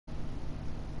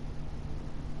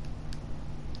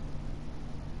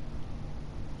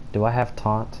Do I have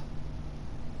taunt?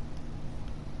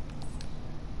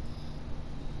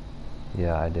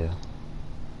 Yeah, I do.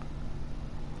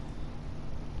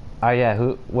 Oh yeah,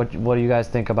 what do you guys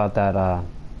think about that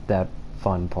that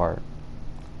fun part?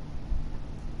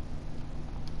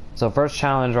 So first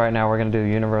challenge right now, we're gonna do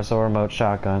universal remote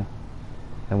shotgun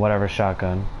and whatever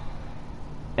shotgun.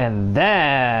 And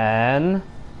then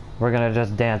we're gonna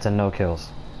just dance and no kills.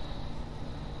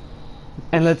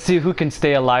 And let's see who can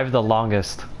stay alive the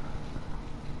longest.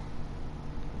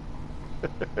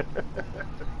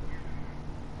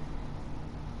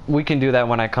 We can do that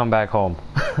when I come back home.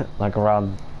 Like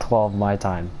around 12 my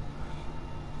time.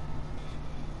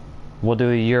 We'll do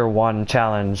a year 1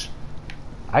 challenge.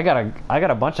 I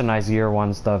got a bunch of nice year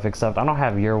 1 stuff, except I don't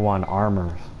have year 1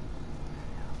 armor.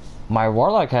 My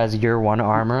warlock has year 1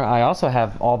 armor. I also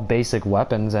have all basic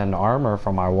weapons and armor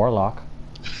from my warlock.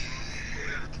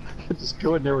 Just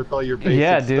go in there with all your basic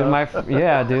yeah, dude, stuff.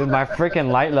 my freaking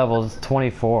light level is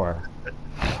 24.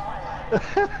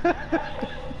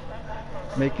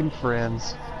 Making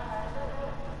friends.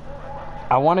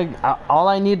 All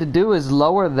I need to do is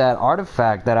lower that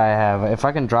artifact that I have. If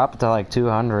I can drop it to like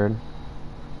 200.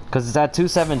 Because it's at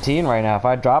 217 right now. If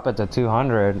I drop it to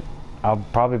 200, I'll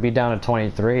probably be down to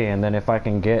 23. And then if I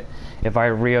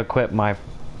re-equip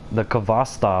the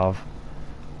Kvostov,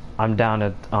 I'm down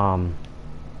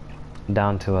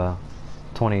to a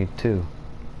 22.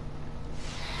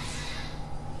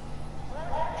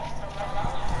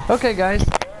 Okay, guys.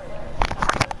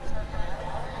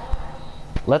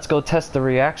 Let's go test the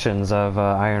reactions of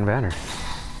Iron Banner.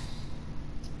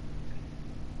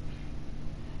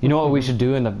 You know what we should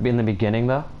do in the beginning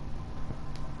though?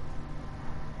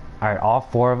 Alright, all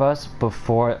 4 of us,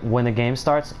 when the game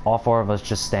starts, all 4 of us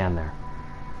just stand there.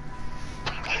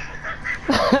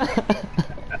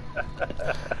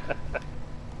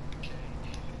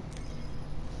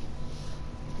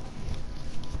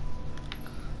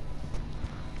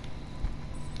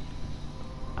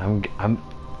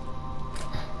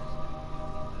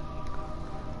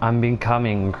 I'm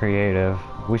becoming creative.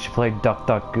 We should play Duck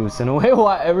Duck Goose. In a way,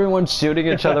 while everyone's shooting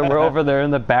each other, we're over there in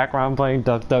the background playing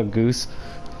Duck Duck Goose.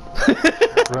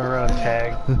 Run around and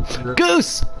tag.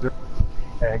 Goose!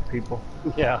 Tag people.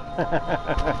 Yeah.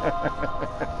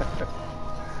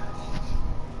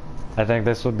 I think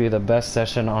this would be the best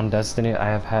session on Destiny I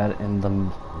have had in the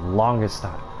longest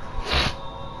time.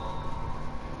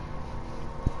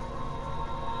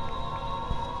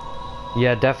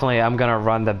 Yeah, definitely I'm gonna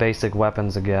run the basic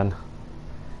weapons again.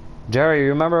 Jerry, you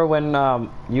remember when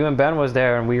you and Ben was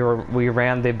there and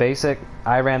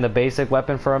I ran the basic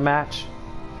weapon for a match?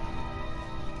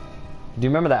 Do you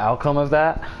remember the outcome of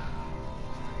that?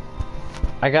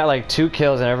 I got like 2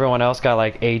 kills and everyone else got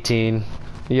like 18.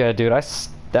 Yeah, dude,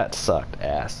 that sucked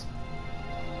ass.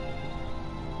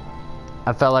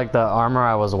 I felt like the armor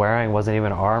I was wearing wasn't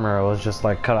even armor, it was just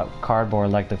like cut up cardboard,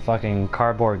 like the fucking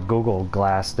cardboard Google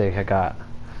Glass they had got.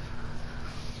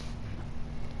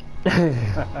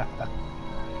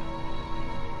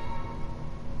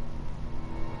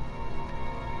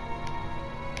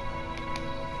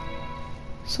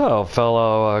 So,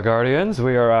 fellow Guardians,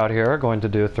 we are out here going to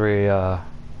do 3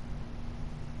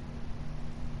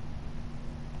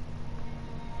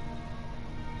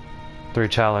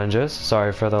 challenges.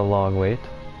 Sorry for the long wait.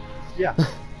 Yeah.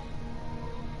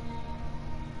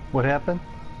 What happened?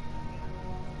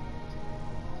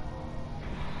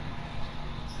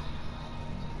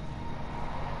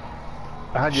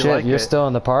 How'd you Shit, like you're it? still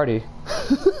in the party.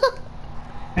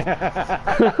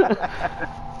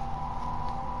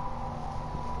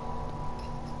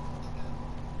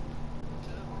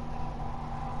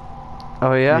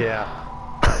 Oh yeah? Yeah.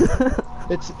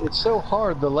 It's so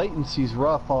hard. The latency's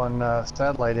rough on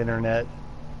satellite internet.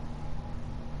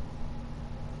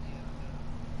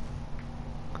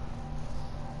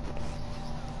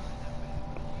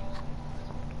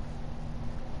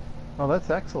 Oh, that's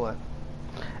excellent.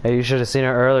 Hey, you should have seen it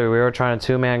earlier. We were trying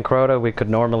to 2-man Crota. We could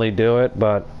normally do it,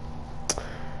 but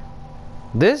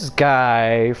this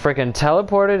guy freaking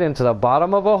teleported into the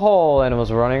bottom of a hole and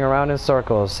was running around in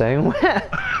circles saying,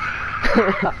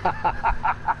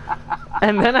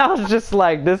 and then I was just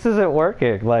like, this isn't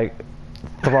working. Like,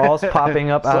 thralls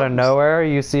popping up out of nowhere.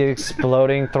 You see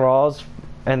exploding thralls,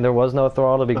 and there was no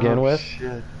thrall to begin with.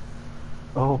 Shit.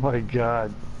 Oh my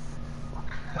god.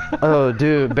 Oh,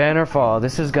 dude, Bannerfall,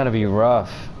 this is gonna be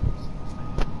rough.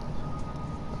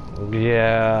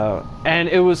 Yeah, and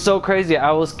it was so crazy.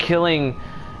 I was killing.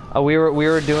 We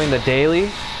were doing the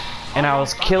daily, and I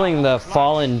was killing the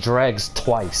fallen dregs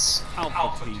twice.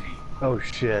 Oh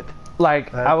shit.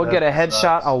 Like I would get a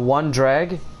headshot on one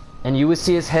dreg, and you would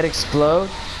see his head explode,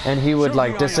 and he would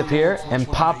like disappear and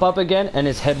pop up again, and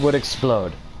his head would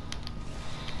explode.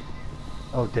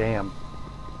 Oh damn.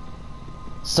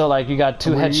 So like you got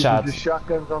two headshots. Just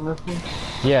shotguns on this one?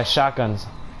 Yeah, shotguns.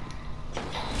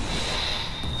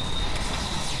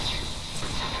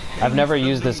 I've never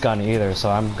used this gun either, so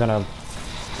I'm gonna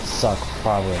suck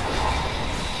probably.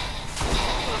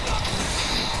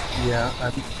 Yeah,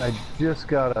 I just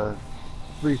got a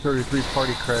 333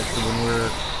 Party Crasher when we were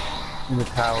in the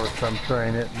tower, so I'm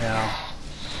trying it now.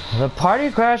 The Party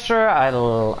Crasher, I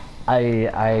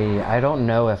don't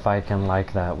know if I can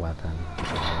like that weapon.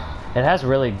 It has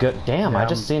really good. Damn, I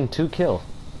just seen 2 kills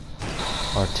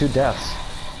or 2 deaths.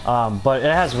 But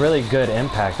it has really good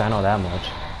impact. I know that much.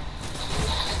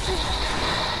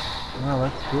 Oh,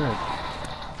 that's good.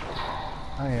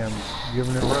 I am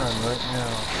giving it a run right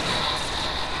now.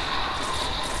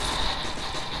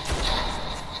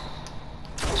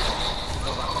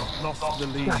 Lost the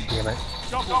lead. God damn it.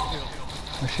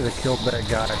 I should have killed that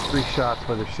guy. 3 shots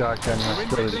with a shotgun and I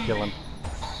still didn't kill him.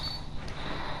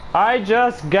 I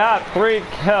just got 3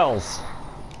 kills.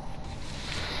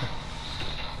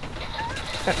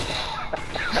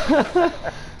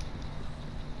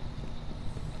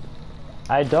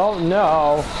 I don't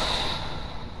know.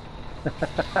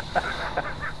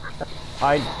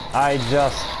 I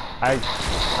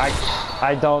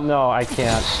don't know. I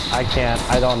can't.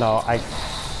 I don't know.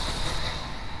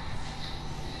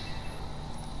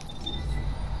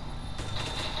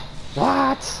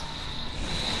 What?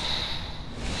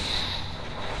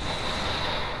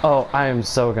 Oh, I am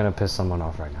so gonna piss someone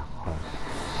off right now. Hold on.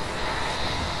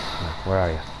 Where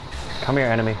are you? Come here,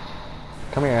 enemy.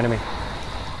 Come here, enemy.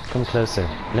 Come closer.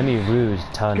 Let me rude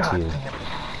turn to you. Damn it.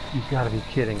 You gotta be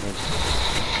kidding me.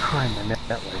 Trying my net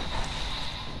that way.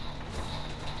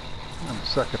 I'm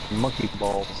sucking monkey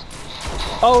balls.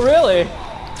 Oh, really?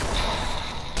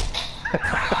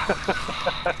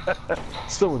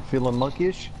 Someone feeling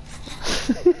monkeyish?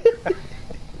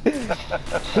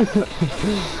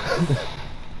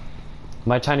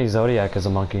 My Chinese zodiac is a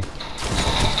monkey.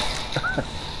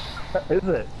 Is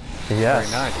it? Yes.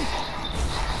 Very nice.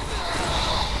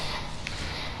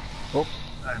 Oh,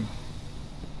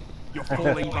 You're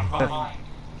falling behind.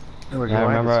 there we go. Yeah, I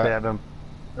I had to remember- stab him.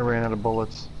 I ran out of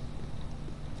bullets.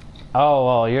 Oh,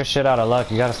 well, you're shit out of luck.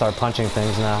 You gotta start punching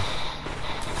things now.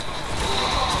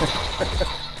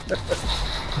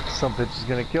 Some bitch is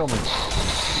gonna kill me.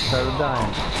 Tired of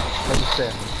dying. Let me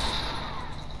stab him.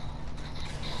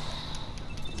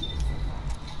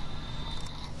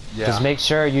 Yeah. Just make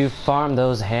sure you farm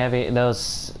those heavy,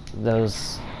 those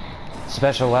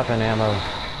special weapon ammo.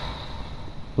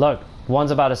 Look,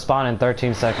 one's about to spawn in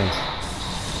 13 seconds.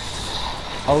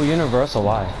 Oh, universal,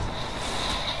 why?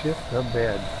 Shit, so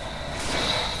bad.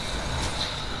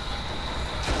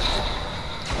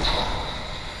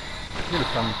 Here's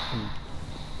some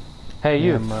Hey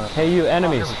you, Damn, hey you,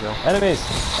 enemies, there we go. enemies,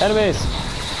 enemies!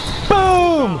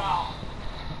 Boom!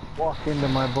 walk into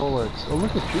my bullets. Oh,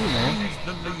 look at you, man.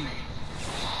 Lose the lead.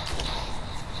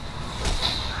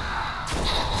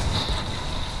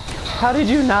 How did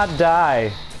you not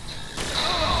die?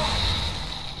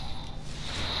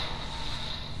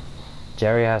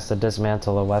 Jerry has to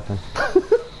dismantle a weapon.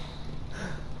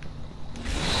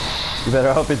 You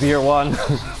better hope it's year 1.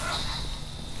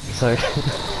 So.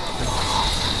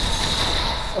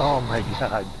 Oh my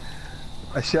god.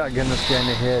 I shotgunned this guy in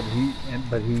the head,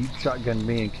 but he shotgunned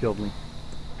me and killed me.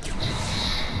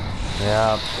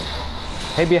 Yeah.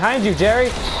 Hey, behind you, Jerry!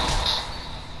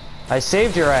 I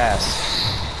saved your ass.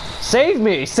 Save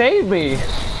me! Save me!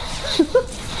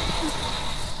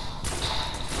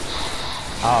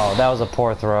 Oh, that was a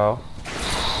poor throw.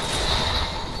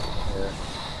 Yeah.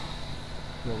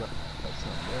 Well, that's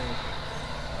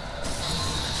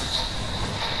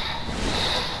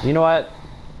not You know what?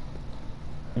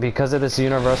 Because of this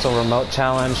universal remote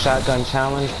challenge, shotgun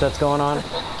challenge that's going on,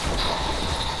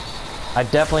 I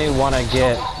definitely want to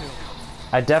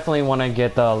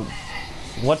get the,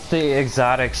 what's the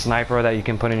exotic sniper that you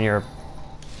can put in your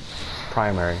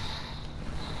primary?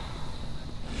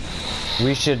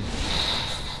 We should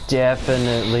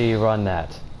definitely run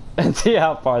that and see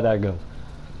how far that goes.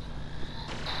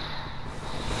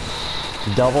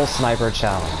 Double sniper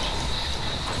challenge.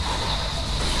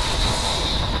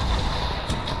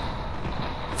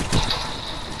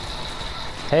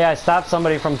 Hey, I stopped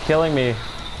somebody from killing me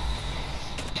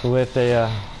with a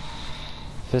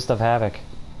Fist of Havoc.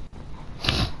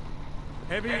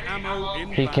 Heavy ammo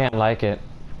inbound. He can't like it.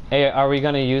 Hey, are we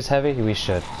gonna use heavy? We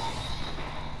should.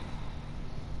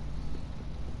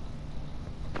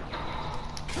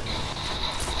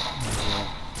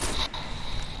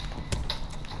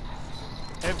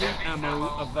 Heavy ammo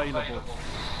available.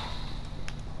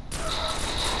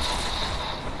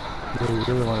 If you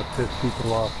really want to piss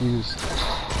people off, use a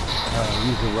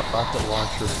rocket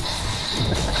launcher.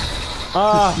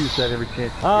 Just use that every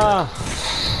chance you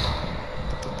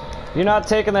get. You're not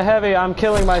taking the heavy, I'm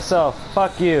killing myself.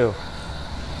 Fuck you.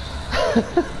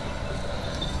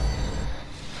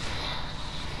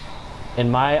 In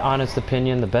my honest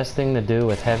opinion, the best thing to do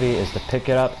with heavy is to pick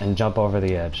it up and jump over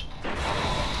the edge.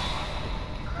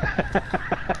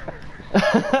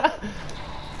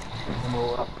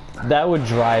 That would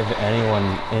drive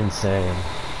anyone insane.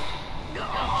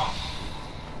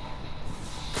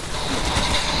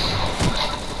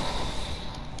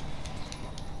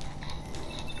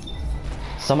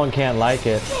 Someone can't like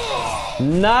it.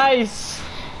 Nice!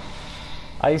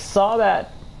 I saw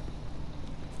that.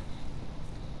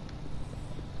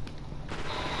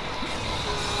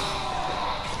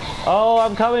 Oh,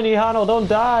 I'm coming, Ihano, don't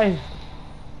die!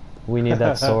 We need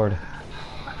that sword.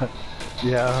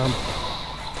 Yeah,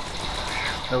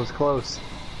 that was close.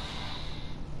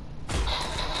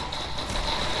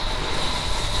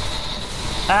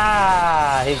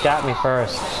 Ah, he got me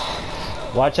first.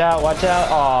 Watch out, watch out.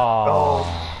 Oh,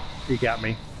 he got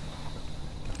me.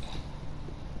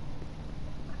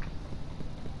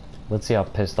 Let's see how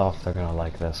pissed off they're gonna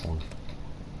like this one.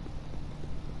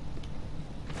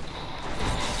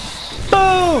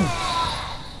 Boom!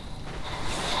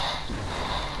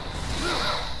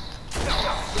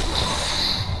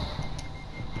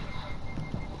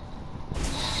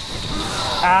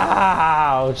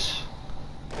 Ouch!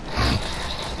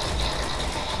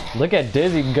 Look at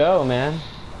Dizzy go, man.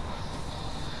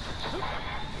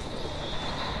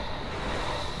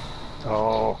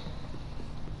 Oh.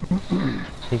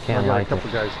 He can't got like a couple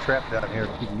it. guys trapped down here.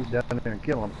 You can get down there and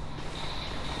kill them.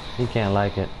 He can't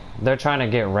like it. They're trying to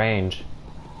get range.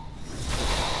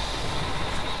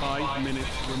 5 minutes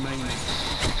remaining.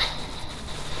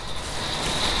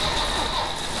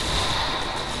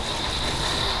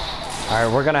 Alright,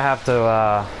 we're gonna have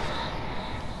to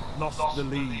Lost the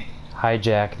lead.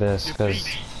 hijack this because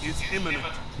Defeat is imminent.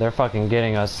 they're fucking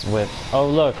getting us with. Oh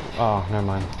look! Oh, never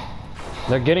mind.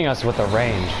 They're getting us with the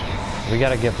range. We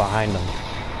gotta get behind them.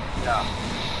 Yeah.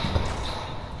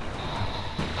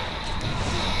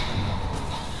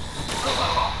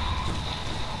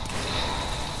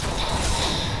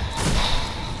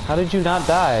 How did you not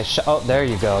die? Oh, there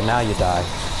you go. Now you die.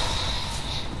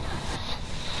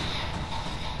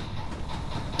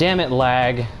 Damn it,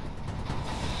 lag.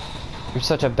 You're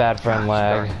such a bad friend,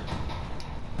 lag.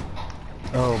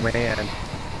 Oh man,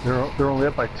 they're only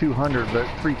up by 200, but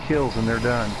 3 kills and they're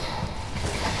done.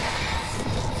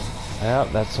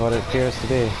 Yep, that's what it appears to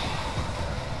be.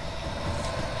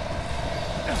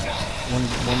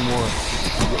 One more.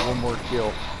 You get one more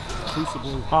kill.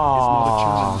 Crucible is not a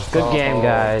Aww, challenge. good game,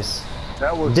 guys.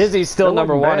 That was. Dizzy's still that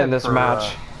number wasn't one bad in this for,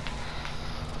 match.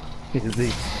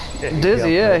 Dizzy.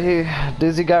 Dizzy, yeah,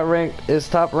 Dizzy got ranked. His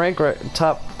top rank,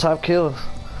 top kill.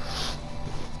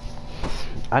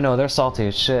 I know they're salty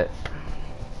as shit.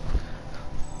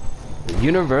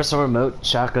 Universal Remote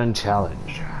Shotgun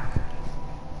Challenge.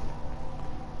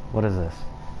 What is this?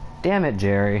 Damn it,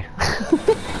 Jerry.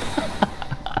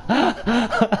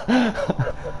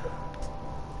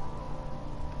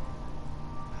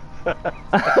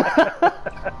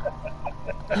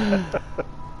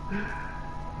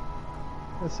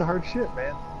 That's the hard shit,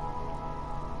 man.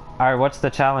 Alright, what's the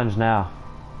challenge now?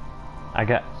 I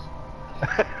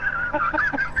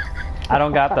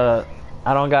don't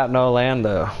got no land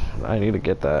though. I need to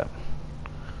get that.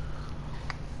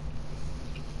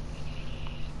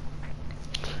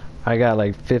 I got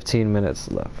like 15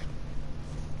 minutes left.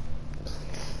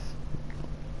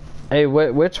 Hey,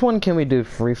 which one can we do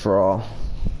free for all?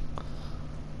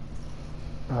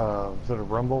 Is it a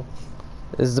rumble?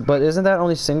 But isn't that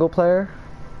only single player?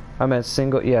 I meant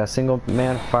single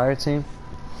man fire team.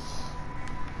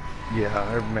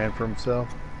 Yeah, every man for himself.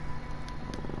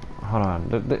 Hold on,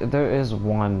 there is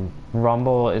one.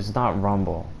 Rumble is not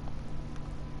Rumble.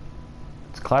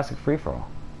 It's classic free for all.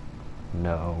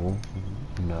 No.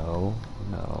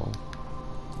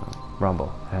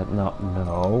 Rumble.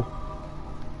 No.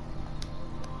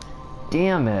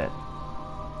 Damn it.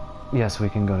 Yes, we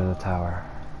can go to the tower.